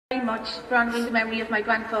much for honouring the memory of my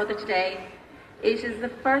grandfather today. It is the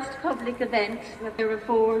first public event that there are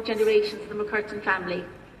 4 generations of the MacCurtain family.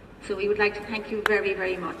 So we would like to thank you very,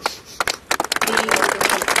 very much.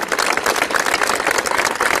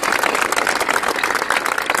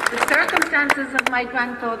 The circumstances of my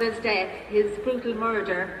grandfather's death, his brutal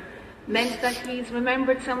murder, meant that he's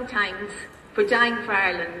remembered sometimes for dying for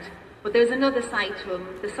Ireland. But there's another side to him,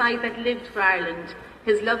 the side that lived for Ireland.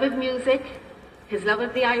 His love of music, his love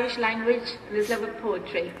of the Irish language, and his love of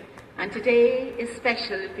poetry. And today is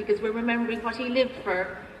special because we're remembering what he lived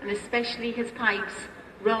for, and especially his pipes,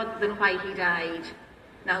 rather than why he died.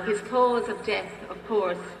 Now, his cause of death, of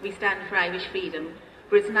course, we stand for Irish freedom.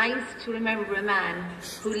 But it's nice to remember a man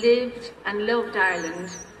who lived and loved Ireland,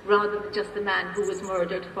 rather than just the man who was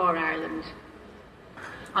murdered for Ireland.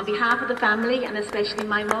 On behalf of the family, and especially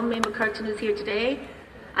my mum, May MacCurtain, who's here today,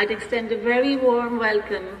 I'd extend a very warm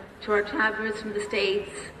welcome to our travellers from the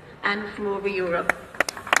States and from over Europe.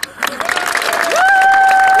 We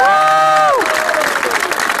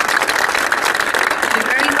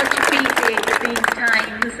very much appreciate that these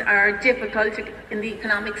times are difficult in the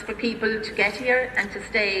economics for people to get here and to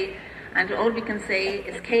stay, and all we can say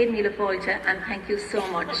is Céad Míle Fáilte, and thank you so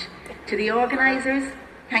much. To the organisers,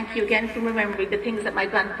 thank you again for remembering the things that my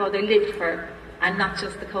grandfather lived for, and not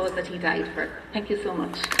just the cause that he died for. Thank you so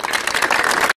much.